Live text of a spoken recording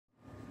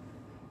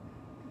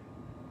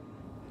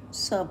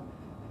Sup,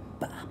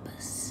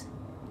 Babas?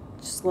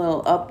 Just a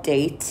little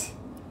update.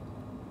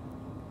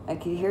 I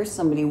could hear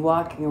somebody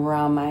walking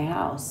around my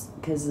house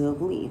because of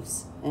the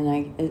leaves.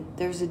 And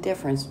there's a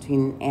difference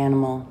between an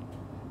animal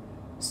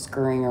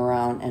scurrying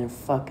around and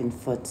fucking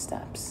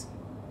footsteps.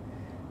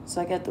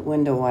 So I got the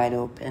window wide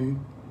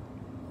open.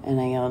 And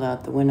I yelled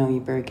out the window, "You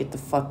better get the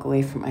fuck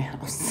away from my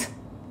house."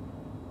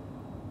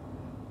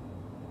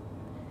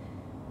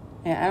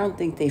 And I don't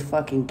think they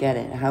fucking get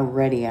it, how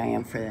ready I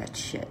am for that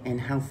shit.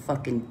 And how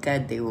fucking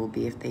dead they will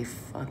be if they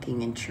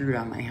fucking intrude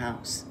on my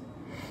house.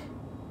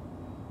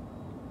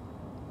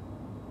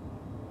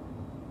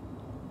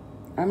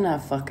 I'm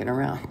not fucking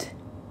around.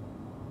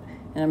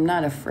 And I'm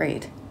not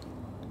afraid.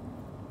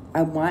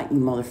 I want you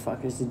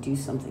motherfuckers to do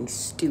something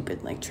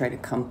stupid like try to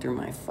come through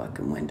my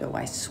fucking window.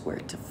 I swear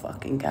to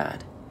fucking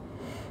God.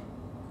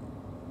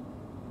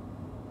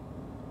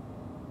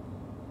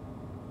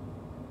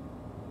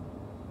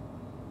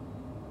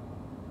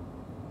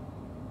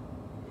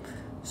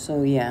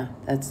 So yeah,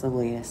 that's the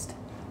latest.